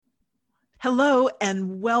Hello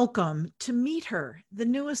and welcome to Meet Her, the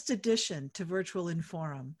newest addition to Virtual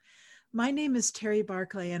Inforum. My name is Terry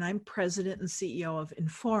Barclay and I'm President and CEO of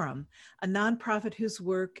Inforum, a nonprofit whose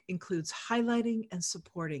work includes highlighting and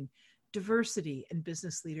supporting diversity in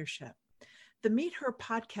business leadership. The Meet Her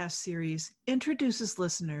podcast series introduces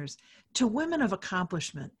listeners to women of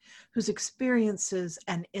accomplishment whose experiences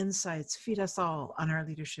and insights feed us all on our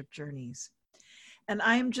leadership journeys. And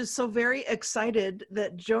I am just so very excited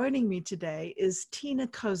that joining me today is Tina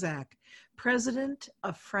Kozak, president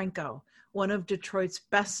of Franco, one of Detroit's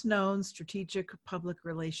best-known strategic public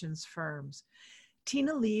relations firms.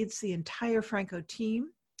 Tina leads the entire Franco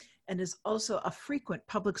team and is also a frequent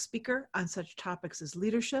public speaker on such topics as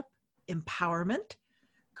leadership, empowerment,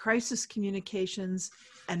 crisis communications,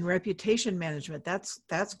 and reputation management. That's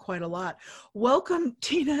quite a lot. Welcome,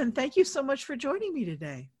 Tina, and thank you so much for joining me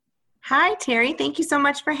today. Hi, Terry. Thank you so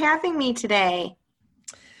much for having me today.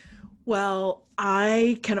 Well,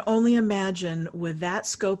 I can only imagine with that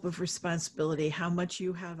scope of responsibility how much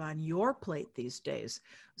you have on your plate these days.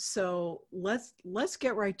 So let's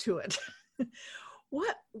get right to it.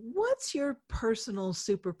 What's your personal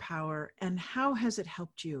superpower and how has it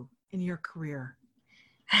helped you in your career?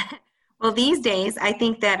 Well, these days, I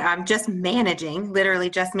think that just managing, literally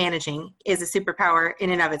just managing, is a superpower in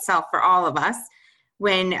and of itself for all of us.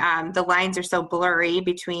 When the lines are so blurry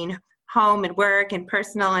between home and work and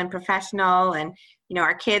personal and professional and,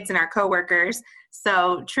 our kids and our coworkers.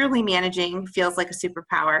 So truly managing feels like a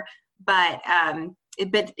superpower. But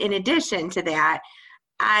in addition to that,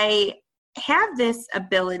 I have this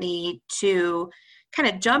ability to kind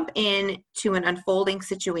of jump in to an unfolding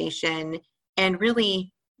situation and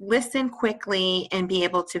really listen quickly and be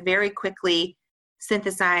able to very quickly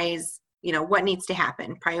synthesize what needs to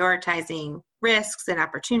happen, prioritizing risks and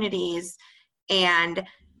opportunities. And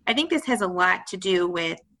I think this has a lot to do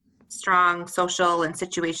with strong social and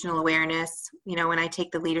situational awareness. When I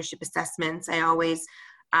take the leadership assessments, I always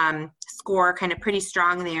score kind of pretty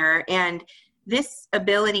strong there. And this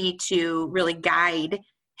ability to really guide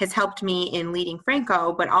has helped me in leading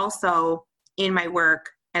Franco, but also in my work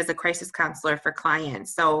as a crisis counselor for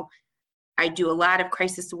clients. So I do a lot of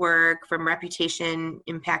crisis work from reputation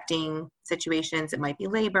impacting situations. It might be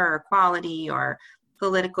labor or quality or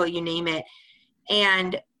political, you name it.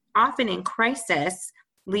 And often in crisis,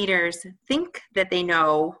 leaders think that they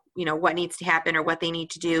know, what needs to happen or what they need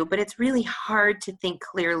to do, but it's really hard to think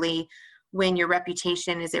clearly when your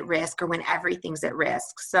reputation is at risk or when everything's at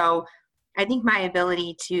risk. So I think my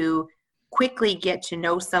ability to quickly get to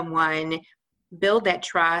know someone, build that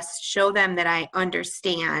trust, show them that I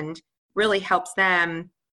understand, really helps them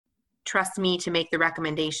trust me to make the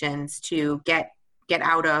recommendations to get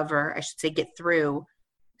out of, or I should say get through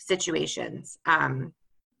situations. I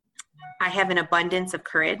have an abundance of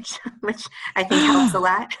courage, which I think helps a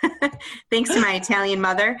lot. Thanks to my Italian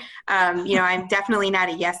mother. I'm definitely not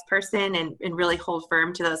a yes person and really hold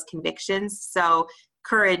firm to those convictions. So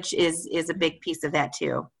courage is a big piece of that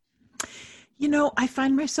too. I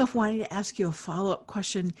find myself wanting to ask you a follow-up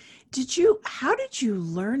question. How did you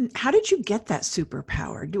get that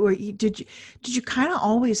superpower? Did you kind of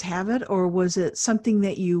always have it, or was it something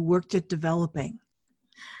that you worked at developing?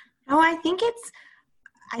 No, I think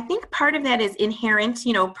part of that is inherent,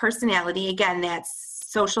 personality. Again, that's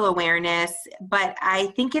social awareness, but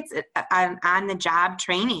I think it's on the job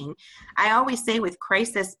training. I always say with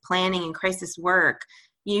crisis planning and crisis work,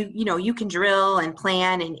 you can drill and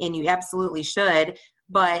plan and you absolutely should,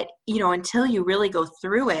 but until you really go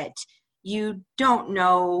through it, you don't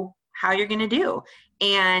know how you're going to do.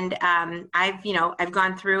 And I've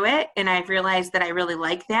gone through it and I've realized that I really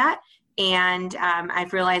like that. And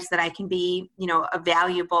I've realized that I can be, a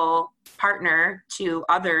valuable partner to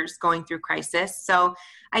others going through crisis. So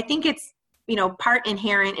I think it's, part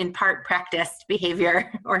inherent and part practiced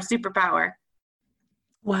behavior or superpower.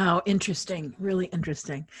 Wow, interesting. Really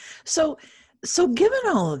interesting. So given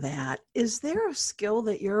all of that, is there a skill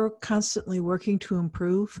that you're constantly working to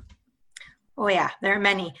improve? Oh yeah, there are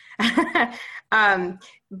many.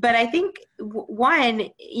 But I think one,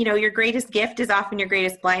 your greatest gift is often your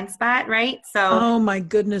greatest blind spot, right? So, oh my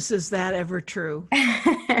goodness, is that ever true?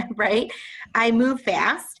 Right? I move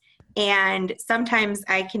fast and sometimes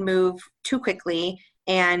I can move too quickly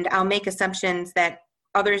and I'll make assumptions that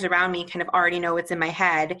others around me kind of already know what's in my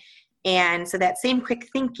head. And so that same quick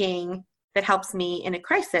thinking that helps me in a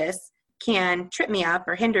crisis can trip me up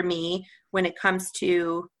or hinder me when it comes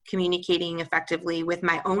to communicating effectively with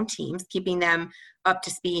my own teams, keeping them up to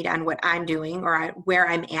speed on what I'm doing or where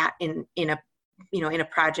I'm at in a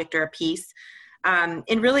project or a piece. And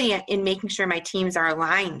really in making sure my teams are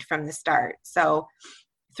aligned from the start. So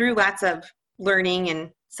through lots of learning and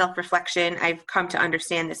self-reflection, I've come to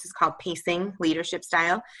understand this is called pacing leadership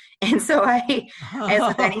style. And so as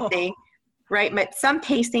with anything, right, but some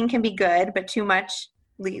pacing can be good, but too much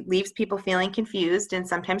leaves people feeling confused and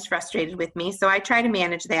sometimes frustrated with me. So I try to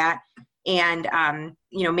manage that, and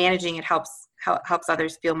managing it helps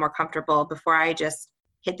others feel more comfortable before I just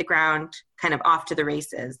hit the ground kind of off to the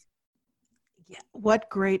races. Yeah, what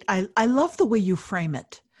great. I love the way you frame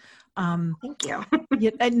it. Thank you.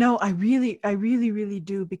 No, I really, really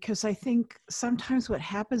do, because I think sometimes what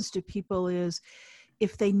happens to people is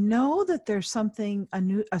if they know that there's something,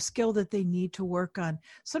 a skill that they need to work on,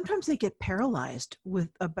 sometimes they get paralyzed with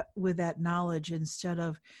that knowledge instead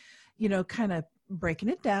of, kind of breaking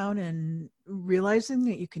it down and realizing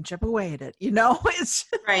that you can chip away at it. It's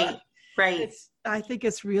right. I think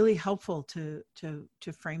it's really helpful to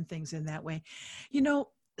frame things in that way.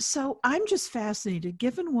 So I'm just fascinated,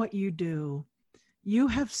 given what you do, you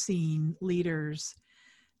have seen leaders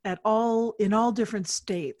in all different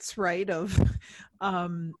states, right? Of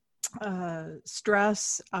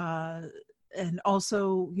stress, and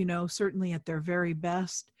also, certainly at their very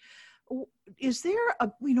best. Is there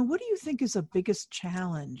what do you think is the biggest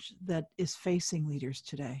challenge that is facing leaders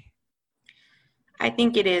today? I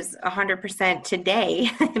think it is 100%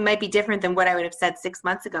 today. It might be different than what I would have said 6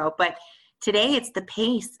 months ago, but today it's the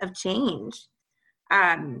pace of change.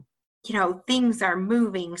 Things are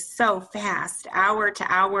moving so fast, hour to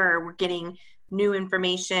hour. We're getting new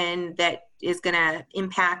information that is going to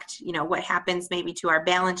impact, what happens maybe to our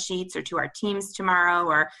balance sheets or to our teams tomorrow,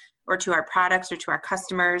 or to our products or to our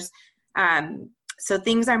customers. So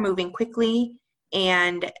things are moving quickly,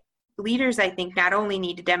 and leaders, I think, not only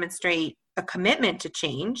need to demonstrate a commitment to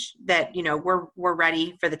change, that we're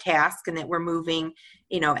ready for the task and that we're moving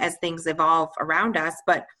as things evolve around us,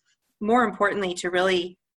 but more importantly to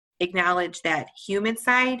really acknowledge that human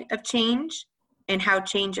side of change and how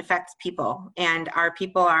change affects people. And our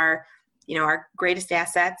people are our greatest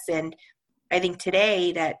assets. And I think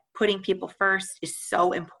today that putting people first is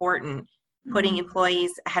so important. Putting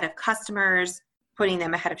employees ahead of customers, putting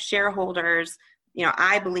them ahead of shareholders,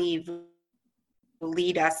 I believe will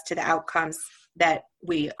lead us to the outcomes that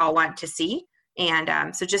we all want to see.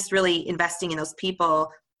 And so just really investing in those people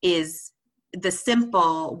is the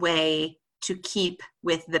simple way to keep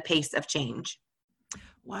with the pace of change.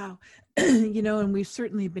 Wow. And we've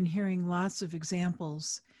certainly been hearing lots of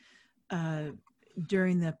examples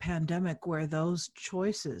during the pandemic where those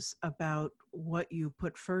choices about what you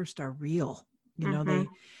put first are real.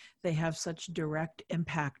 They have such direct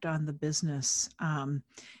impact on the business.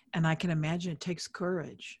 And I can imagine it takes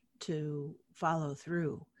courage to follow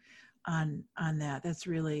through on that. That's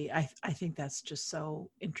really, I think that's just so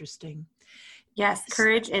interesting. Yes,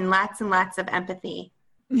 courage and lots of empathy.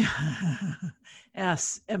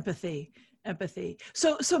 Yes, empathy.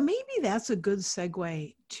 So maybe that's a good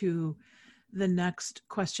segue to the next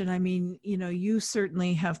question. I mean, you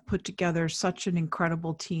certainly have put together such an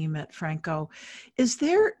incredible team at Franco. Is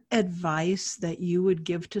there advice that you would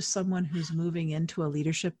give to someone who's moving into a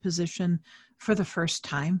leadership position for the first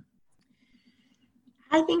time?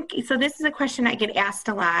 I think so. This is a question I get asked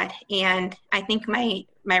a lot, and I think my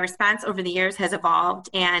response over the years has evolved.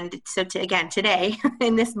 And so today,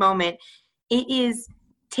 in this moment, it is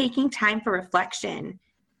taking time for reflection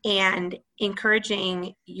and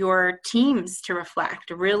encouraging your teams to reflect,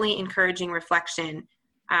 really encouraging reflection.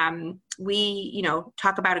 We,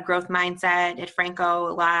 talk about a growth mindset at Franco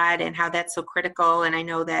a lot and how that's so critical. And I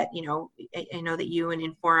know that, I know that you and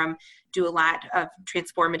Inforum do a lot of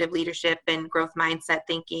transformative leadership and growth mindset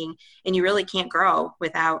thinking, and you really can't grow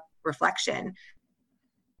without reflection.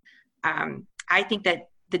 I think that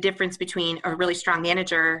the difference between a really strong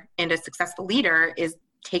manager and a successful leader is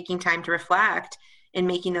taking time to reflect and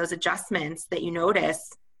making those adjustments that you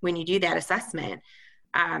notice when you do that assessment.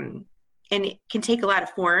 And it can take a lot of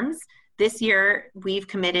forms. This year, we've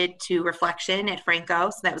committed to reflection at Franco.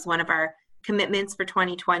 So that was one of our commitments for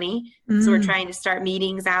 2020. So we're trying to start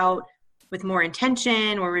meetings out with more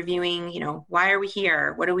intention. We're reviewing, why are we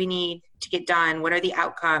here? What do we need to get done? What are the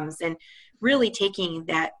outcomes? And really taking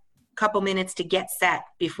that couple minutes to get set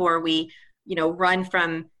before we, run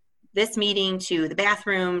from this meeting to the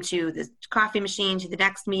bathroom, to the coffee machine, to the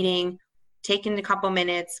next meeting. Taking a couple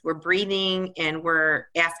minutes, we're breathing, and we're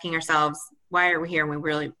asking ourselves, why are we here? And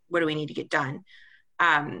what do we need to get done?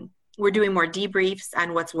 We're doing more debriefs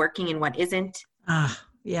on what's working and what isn't.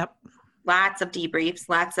 Yep. Lots of debriefs,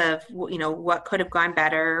 lots of, what could have gone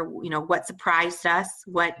better, what surprised us,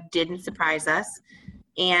 what didn't surprise us,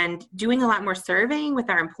 and doing a lot more surveying with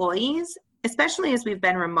our employees, especially as we've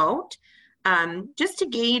been remote, just to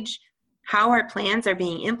gauge how our plans are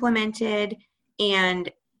being implemented and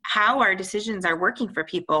how our decisions are working for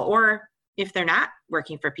people, or if they're not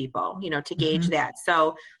working for people, to gauge that.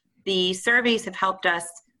 So the surveys have helped us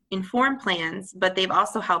inform plans, but they've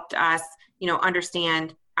also helped us,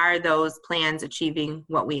 understand, are those plans achieving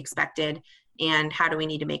what we expected, and how do we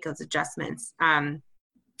need to make those adjustments?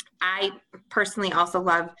 I personally also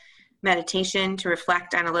love meditation to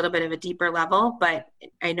reflect on a little bit of a deeper level, but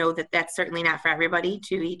I know that that's certainly not for everybody,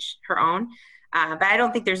 to each her own. But I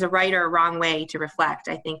don't think there's a right or a wrong way to reflect.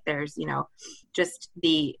 I think there's, just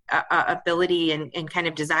the ability and kind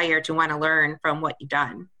of desire to want to learn from what you've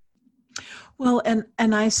done. Well,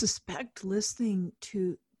 and I suspect, listening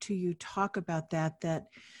to you talk about that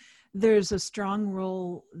there's a strong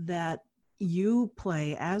role that you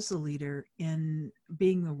play as a leader in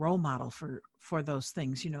being the role model for those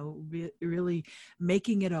things, really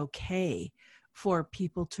making it okay for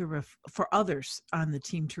people for others on the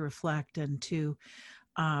team to reflect and to,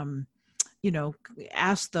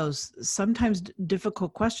 ask those sometimes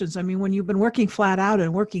difficult questions. I mean, when you've been working flat out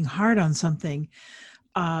and working hard on something,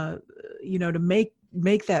 to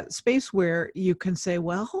make that space where you can say,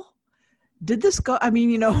 well, did this go? I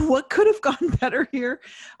mean, what could have gone better here?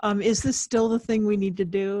 Is this still the thing we need to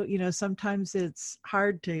do? Sometimes it's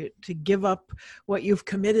hard to give up what you've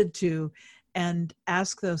committed to and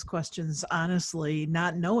ask those questions honestly,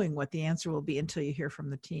 not knowing what the answer will be until you hear from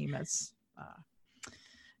the team. It's,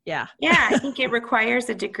 yeah. Yeah, I think it requires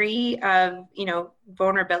a degree of,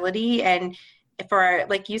 vulnerability, and for,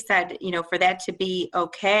 like you said, for that to be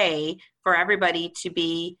okay, for everybody to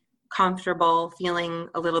be comfortable feeling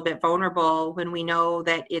a little bit vulnerable when we know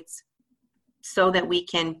that it's so that we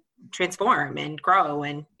can transform and grow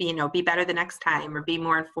and, be better the next time or be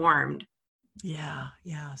more informed. Yeah.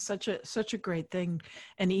 Such a great thing,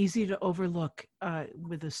 and easy to overlook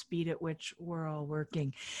with the speed at which we're all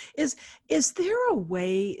working. Is there a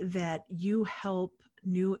way that you help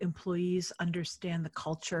new employees understand the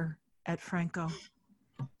culture at Franco?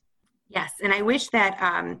 Yes, and I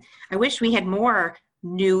wish we had more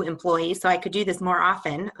new employees so I could do this more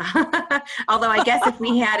often. Although I guess if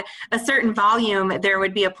we had a certain volume, there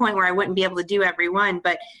would be a point where I wouldn't be able to do every one.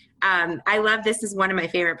 But I love, this is one of my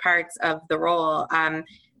favorite parts of the role.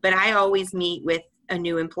 But I always meet with a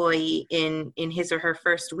new employee in his or her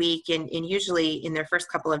first week, and usually in their first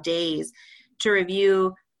couple of days, to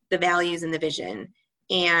review the values and the vision.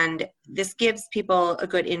 And this gives people a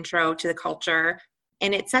good intro to the culture,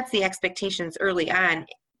 and it sets the expectations early on,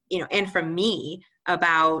 and from me,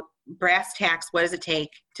 about brass tacks, what does it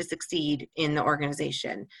take to succeed in the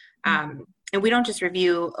organization? And we don't just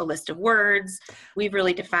review a list of words. We've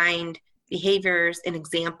really defined behaviors and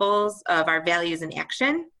examples of our values in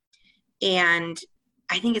action. And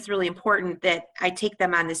I think it's really important that I take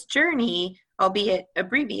them on this journey, albeit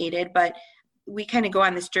abbreviated, but we kind of go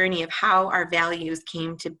on this journey of how our values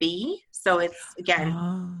came to be. So it's, again,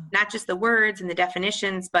 not just the words and the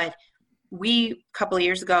definitions, but we, a couple of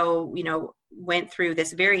years ago, went through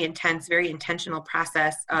this very intense, very intentional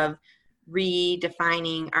process of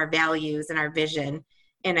redefining our values and our vision.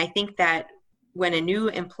 And I think that when a new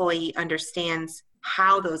employee understands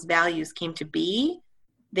how those values came to be,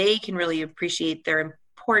 they can really appreciate their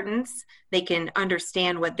importance. They can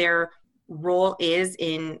understand what their role is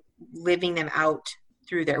in living them out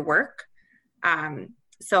through their work.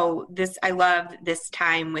 So I love this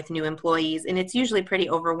time with new employees, and it's usually pretty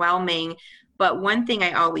overwhelming. But one thing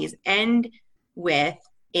I always end with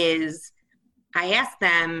is I ask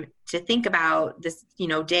them to think about this,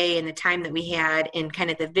 day and the time that we had and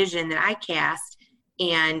kind of the vision that I cast.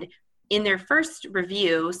 And in their first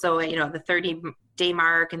review, so, the 30-day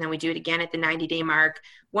mark, and then we do it again at the 90-day mark,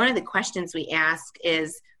 one of the questions we ask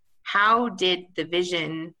is, how did the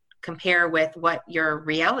vision compare with what your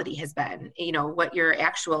reality has been, what your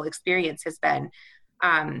actual experience has been?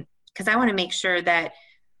 Because I want to make sure that,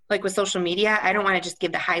 like with social media, I don't want to just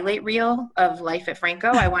give the highlight reel of life at Franco.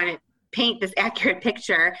 I want to paint this accurate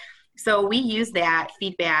picture. So we use that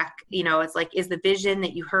feedback, it's like, is the vision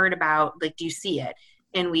that you heard about, like, do you see it?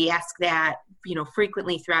 And we ask that,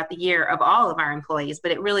 frequently throughout the year of all of our employees,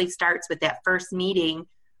 but it really starts with that first meeting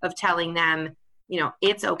of telling them,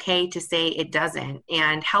 it's okay to say it doesn't,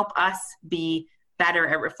 and help us be better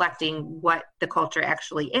at reflecting what the culture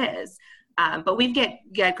actually is. But we've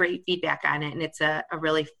got great feedback on it, and it's a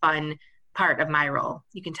really fun part of my role.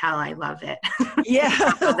 You can tell I love it.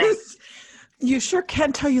 Yeah. You sure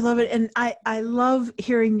can tell you love it. And I love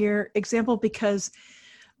hearing your example because,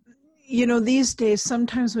 these days,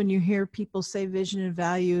 sometimes when you hear people say vision and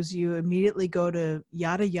values, you immediately go to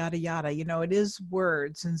yada, yada, yada. It is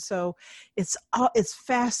words. And so it's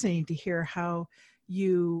fascinating to hear how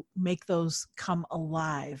you make those come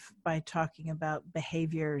alive by talking about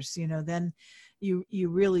behaviors, then you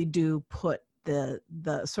really do put the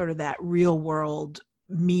sort of that real world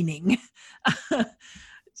meaning,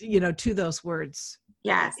 to those words.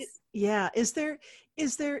 Yes. Yeah. Is there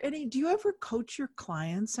any, do you ever coach your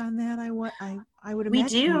clients on that? I would We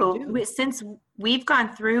imagine you do. Since we've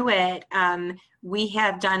gone through it, we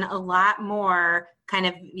have done a lot more kind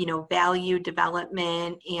of, value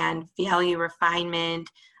development and value refinement.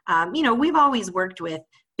 We've always worked with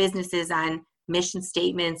businesses on mission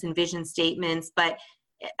statements and vision statements, but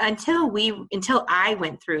until I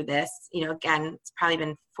went through this, again, it's probably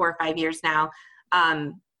been 4 or 5 years now,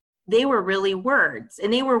 they were really words,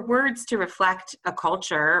 and they were words to reflect a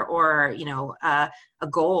culture or, a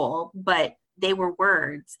goal, but they were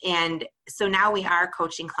words. And so now we are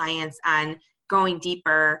coaching clients on going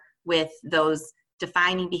deeper with those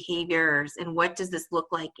defining behaviors and what does this look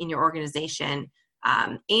like in your organization,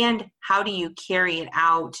 and how do you carry it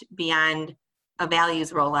out beyond a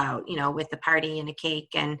values rollout, with the party and a cake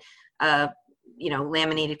and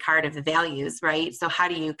laminated card of the values, right? So how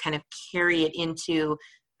do you kind of carry it into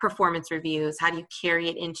performance reviews? How do you carry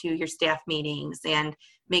it into your staff meetings and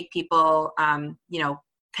make people, kind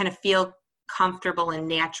of feel comfortable and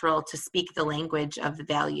natural to speak the language of the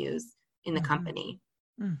values in the company?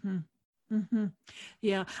 Mm-hmm. Mm-hmm.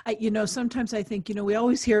 Yeah. Sometimes I think, we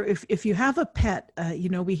always hear if you have a pet,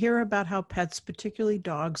 we hear about how pets, particularly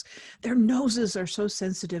dogs, their noses are so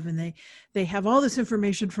sensitive, and they have all this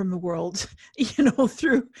information from the world,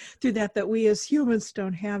 through that we as humans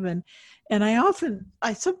don't have. And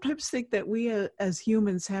I sometimes think that we as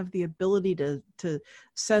humans have the ability to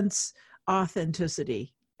sense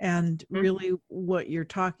authenticity. And really what you're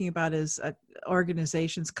talking about is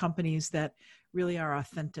organizations, companies that really are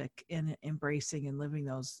authentic in embracing and living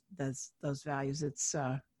those values. It's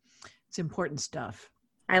important stuff.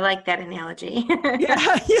 I like that analogy. Yeah.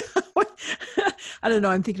 I don't know.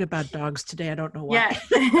 I'm thinking about dogs today. I don't know why.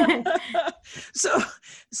 Yeah.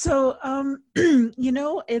 So, I'm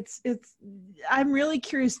really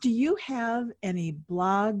curious. Do you have any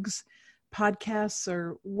blogs, podcasts,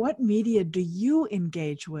 or what media do you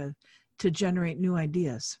engage with to generate new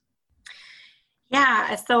ideas?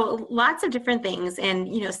 Yeah, so lots of different things,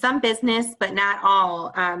 and some business, but not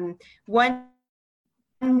all. One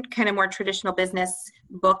kind of more traditional business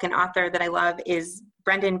book and author that I love is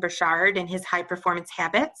Brendon Burchard and his High Performance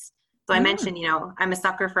Habits. So I mentioned, I'm a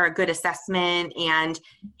sucker for a good assessment, and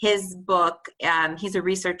his book, he's a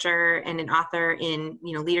researcher and an author in,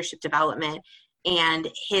 leadership development. And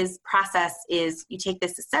his process is you take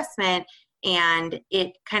this assessment and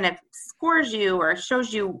it kind of scores you or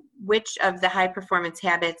shows you which of the high performance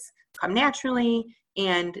habits come naturally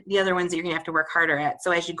and the other ones that you're going to have to work harder at. So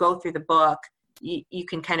as you go through the book, you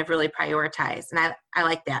can kind of really prioritize. And I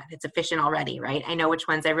like that. It's efficient already, right? I know which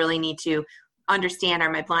ones I really need to understand are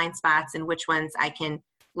my blind spots and which ones I can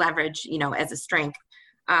leverage, as a strength.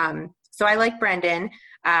 So I like Brendon.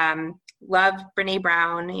 Love Brene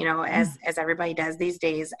Brown, as everybody does these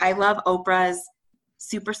days. I love Oprah's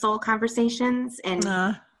Super Soul Conversations, and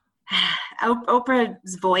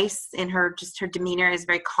Oprah's voice and her demeanor is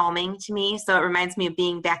very calming to me. So it reminds me of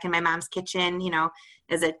being back in my mom's kitchen,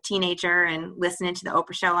 as a teenager and listening to the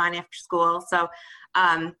Oprah show on after school. So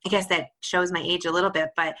I guess that shows my age a little bit,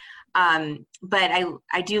 but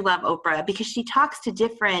I do love Oprah because she talks to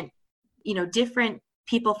different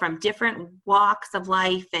people from different walks of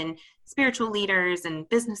life and spiritual leaders and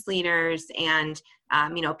business leaders and,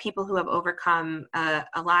 people who have overcome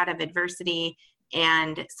a lot of adversity.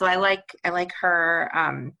 And so I like her.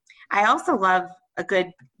 I also love a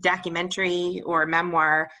good documentary or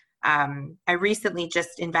memoir. I recently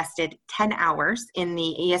just invested 10 hours in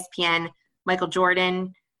the ESPN Michael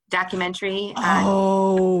Jordan documentary.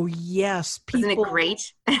 Oh, yes. Isn't it great?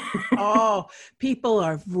 People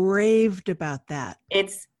are raved about that.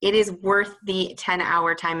 It is worth the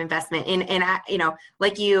 10-hour time investment. And I,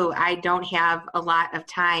 like you, I don't have a lot of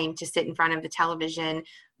time to sit in front of the television,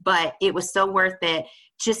 but it was so worth it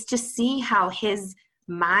just to see how his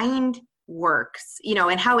mind works,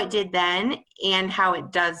 and how it did then and how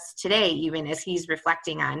it does today, even as he's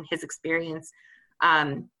reflecting on his experience.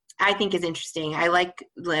 I think is interesting. I like,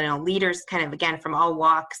 leaders kind of, again, from all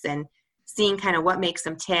walks and seeing kind of what makes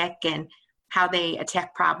them tick and how they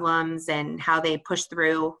attack problems and how they push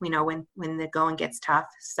through, when the going gets tough.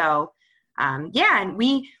 So, and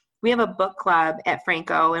we have a book club at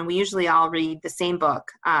Franco, and we usually all read the same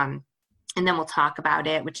book. And then we'll talk about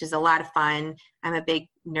it, which is a lot of fun. I'm a big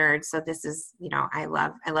nerd, so this is, I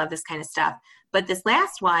love this kind of stuff. But this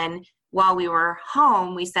last one, while we were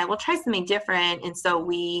home, we said, well, try something different. And so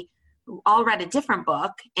we all read a different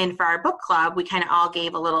book. And for our book club, we kind of all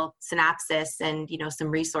gave a little synopsis and, some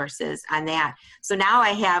resources on that. So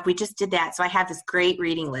now we just did that. So I have this great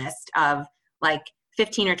reading list of like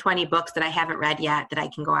 15 or 20 books that I haven't read yet that I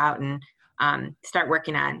can go out and start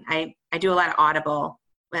working on. I do a lot of Audible.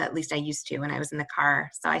 Well, at least I used to when I was in the car.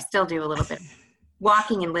 So I still do a little bit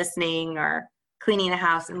walking and listening, or cleaning the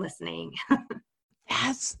house and listening.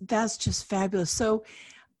 That's just fabulous. So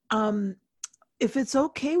if it's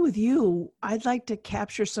okay with you, I'd like to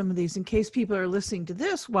capture some of these in case people are listening to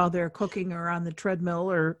this while they're cooking or on the treadmill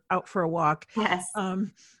or out for a walk. Yes.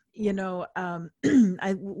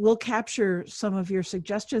 I will capture some of your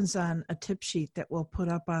suggestions on a tip sheet that we'll put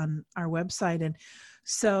up on our website. And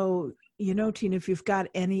so, Tina, if you've got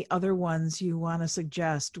any other ones you want to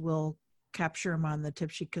suggest, we'll capture them on the tip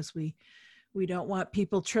sheet, because we don't want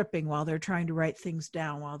people tripping while they're trying to write things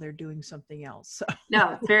down while they're doing something else. So.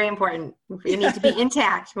 No, it's very important. We need to be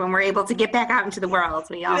intact when we're able to get back out into the world.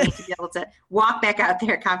 We all need to be able to walk back out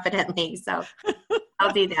there confidently. So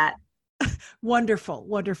I'll do that. Wonderful.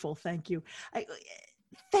 Wonderful. Thank you.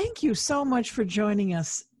 Thank you so much for joining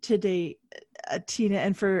us today, Tina,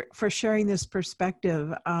 and for sharing this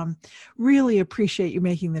perspective. Really appreciate you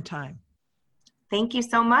making the time. Thank you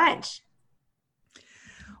so much.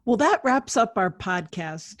 Well, that wraps up our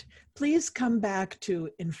podcast. Please come back to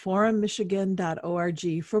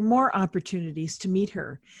inforummichigan.org for more opportunities to meet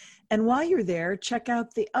her. And while you're there, check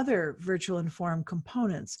out the other Virtual Inforum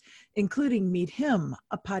components, including Meet Him,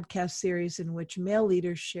 a podcast series in which male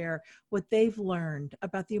leaders share what they've learned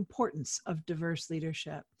about the importance of diverse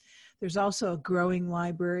leadership. There's also a growing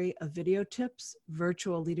library of video tips,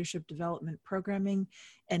 virtual leadership development programming,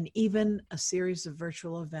 and even a series of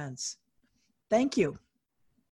virtual events. Thank you.